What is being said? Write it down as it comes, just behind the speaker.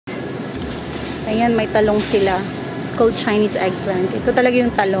Ayan, may talong sila. It's called Chinese eggplant. Ito talaga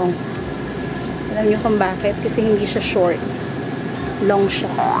yung talong. Alam niyo kung bakit? Kasi hindi siya short. Long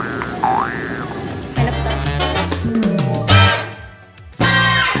siya. Hanap tayo.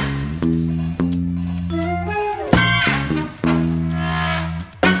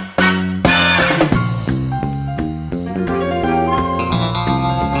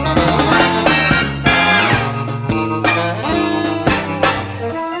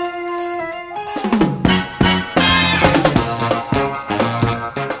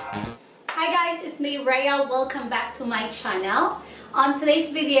 Welcome back to my channel. On today's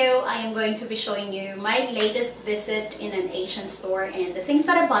video, I am going to be showing you my latest visit in an Asian store and the things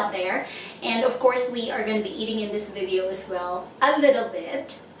that I bought there. And of course, we are going to be eating in this video as well. A little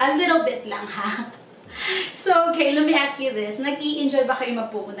bit lang ha. So, okay, let me ask you this. Nag-i-enjoy ba kayo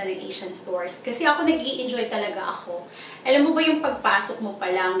magpupunta ng Asian stores? Kasi ako nag-i-enjoy talaga ako. Alam mo ba yung pagpasok mo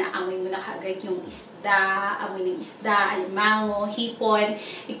pa lang na amoy mo na kagad yung isda, amoy ng isda, alimango, hipon,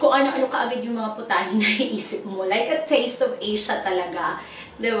 kung ano-ano kaagad yung mga putahin na iisip mo. Like a taste of Asia talaga.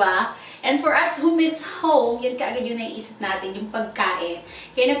 Diba? And for us who miss home, yun kaagad yung naiisip natin, yung pagkain.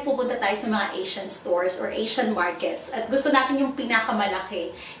 Kaya nagpupunta tayo sa mga Asian stores or Asian markets. At gusto natin yung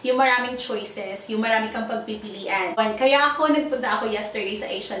pinakamalaki, yung maraming choices, yung marami kang pagpipilian. Kaya nagpunta ako yesterday sa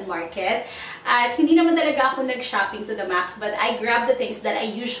Asian market. At hindi naman talaga ako nag-shopping to the max, but I grabbed the things that I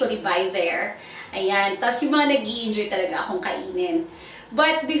usually buy there. Ayan. Tapos yung mga nag-i-enjoy talaga akong kainin.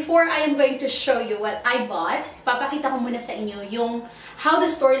 But before I am going to show you what I bought, papakita ko muna sa inyo yung how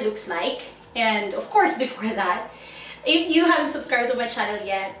the store looks like. And of course, before that, if you haven't subscribed to my channel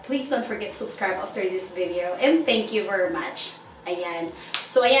yet, please don't forget to subscribe after this video. And thank you very much. Ayan.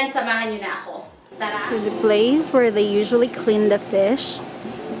 So ayan, samahan nyo na ako. Tara! So the place where they usually clean the fish,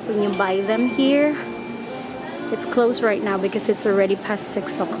 when you buy them here, it's closed right now because it's already past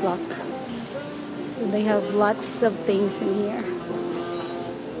 6 o'clock. So they have lots of things in here.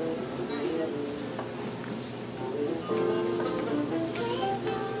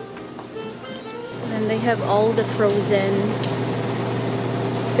 And they have all the frozen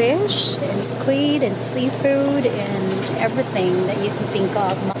fish and squid and seafood and everything that you can think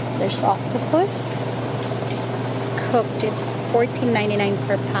of. There's octopus. It's cooked. It's $14.99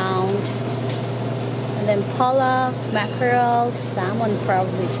 per pound. And then pollock, mackerel, salmon,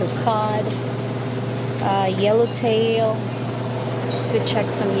 probably to cod, yellowtail. Let's go check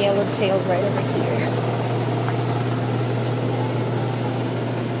some yellowtail right over here.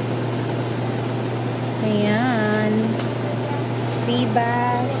 Ayan. Sea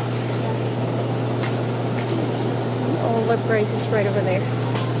bass. All the prices right over there.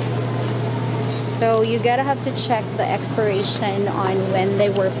 So you gotta have to check the expiration on when they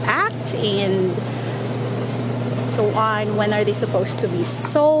were packed and so on. When are they supposed to be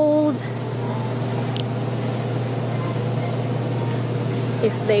sold?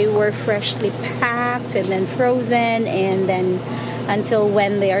 If they were freshly packed and then frozen, and then until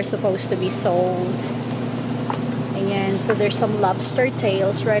when they are supposed to be sold. And so there's some lobster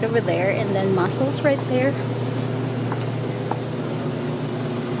tails right over there, and then mussels right there.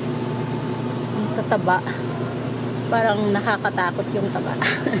 Ang tataba. Parang nakakatakot yung taba.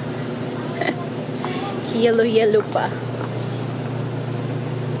 Yellow pa.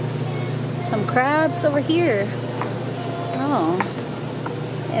 Some crabs over here. Oh.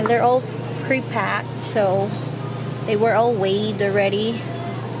 And they're all pre-packed, so they were all weighed already.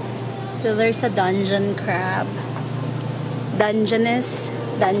 So there's a dungeness crab. Dungeness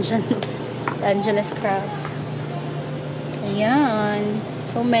crabs. Ayan.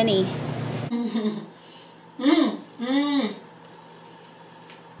 So many.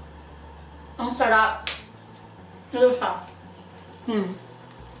 Ang sarap. Ito siya.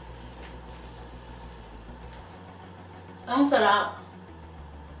 Ang sarap.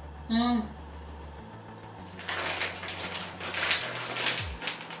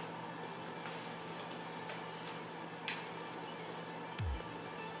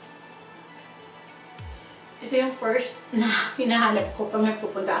 Ito yung first na hinahanap ko pag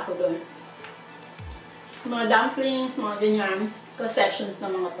nagpupunta ako doon. Mga dumplings, mga ganyan, sections ng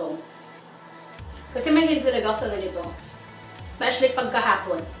mga to. Kasi mahilig talaga ako sa ganito. Especially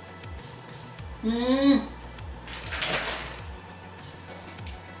pagkahapon.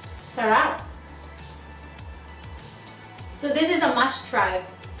 Sarap! So this is a must try.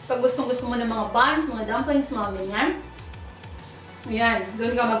 Pag gustong-gusto mo ng mga buns, mga dumplings, mga ganyan. Ayan,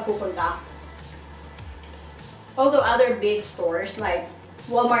 doon ka magpupunta. Although other big stores like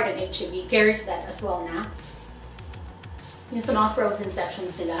Walmart and H-E-B carries that as well na. Yung sa mga frozen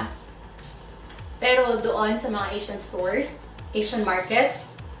sections nila. Pero doon sa mga Asian stores, Asian markets,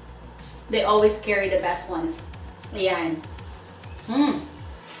 They always carry the best ones. Ayan.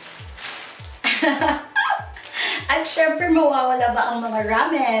 At syempre, mawawala ba ang mga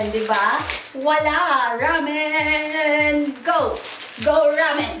ramen, di ba? Wala! Ramen! Go! Go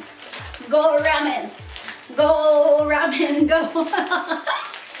ramen! Go ramen! Go ramen! Go!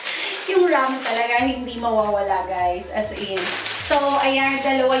 Yung ramen talaga hindi mawawala, guys. As in. So, ayan,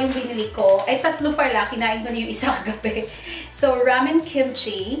 dalawa yung binili ko. Ay, tatlo pala. Kinain ko na yung isa kagabi. So, ramen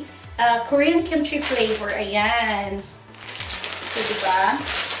kimchi. Korean kimchi flavor. Ayan. So, diba?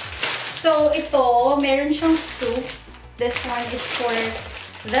 So, ito, meron siyang soup. This one is for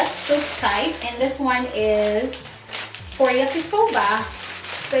the soup type. And this one is for yakisoba.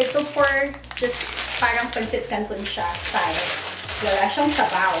 So, ito for just parang pancit canton siya style. Wala siyang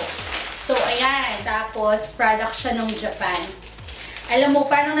sabaw. So, ayan. Tapos, product siya ng Japan. Alam mo,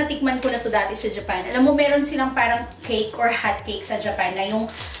 parang natikman ko na to dati sa Japan. Alam mo, meron silang parang cake or hot cake sa Japan na yung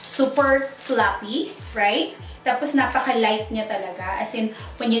super floppy, right? Tapos, napaka-light niya talaga. As in,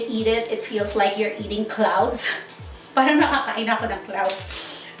 when you eat it, it feels like you're eating clouds. Parang nakakain ako ng clouds.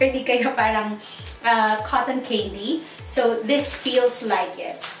 Or di kaya parang cotton candy. So, this feels like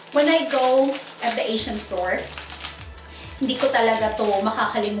it. When I go at the Asian store, hindi ko talaga to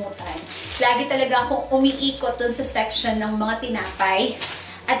makakalimutan. Lagi talaga akong umiikot dun sa section ng mga tinapay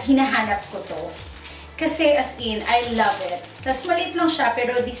at hinahanap ko to. Kasi as in, I love it. Tapos maliit lang siya,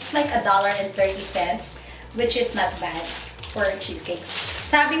 pero this is like $1.30. Which is not bad for a cheesecake.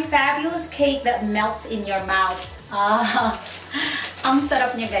 Sabi, fabulous cake that melts in your mouth. Ang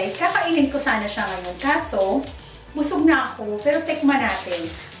sarap niya, guys. Kakainin ko sana siya ngayon. Kaso, busog na ako. Pero tikman natin.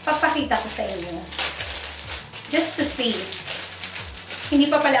 Papakita ko sa inyo. Just to see.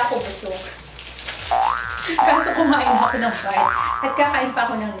 Hindi pa pala ako busog. Kaso kumain ako ng bite. At kakain pa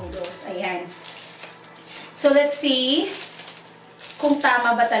ako ng noodles. Ayan. So, let's see kung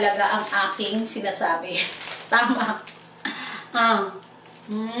tama ba talaga ang aking sinasabi. Tama. Ang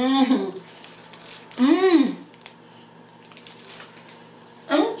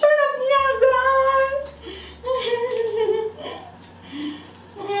sarap niya, guys!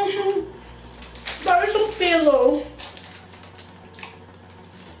 Para siyang pillow.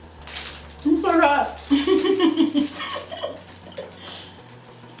 Ang sarap.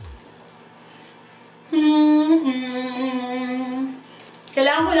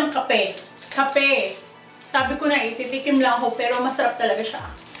 Kailangan ko ng kape. Kape. Sabi ko na, ititikim lang ako, pero masarap talaga siya.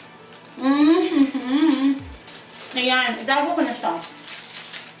 Ayan, idago ko na siya.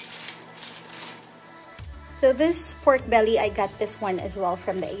 So this pork belly, I got this one as well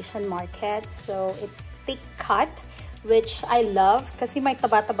from the Asian market. So it's thick cut, which I love kasi may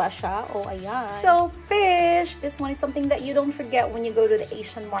taba-taba siya. Oh, ayan. So fish, this one is something that you don't forget when you go to the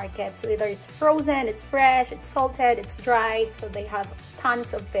Asian market. So either it's frozen, it's fresh, it's salted, it's dried. So they have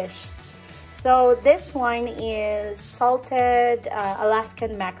tons of fish. So this one is salted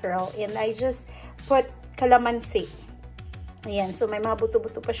Alaskan mackerel, and I just put calamansi. Ayan, so may mga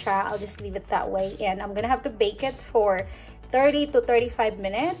buto-buto pa siya. I'll just leave it that way, and I'm gonna have to bake it for 30 to 35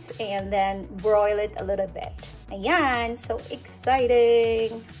 minutes and then broil it a little bit. Ayan, so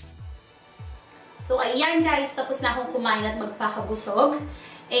exciting! So ayan guys, tapos na akong kumain at magpakabusog.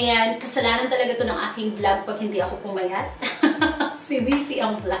 And kasalanan talaga to ng aking vlog pag hindi ako pumayat. Si Missy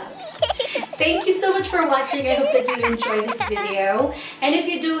ang vlog. Thank you so much for watching. I hope that you enjoyed this video. And if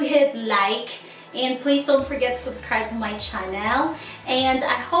you do, hit like. And please don't forget to subscribe to my channel. And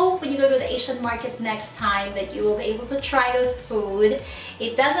I hope when you go to the Asian market next time that you will be able to try those food.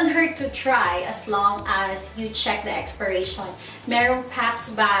 It doesn't hurt to try as long as you check the expiration. Merong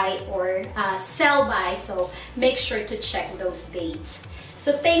packed by or sell by, so make sure to check those dates.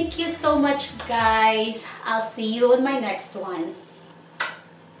 So thank you so much guys. I'll see you in my next one.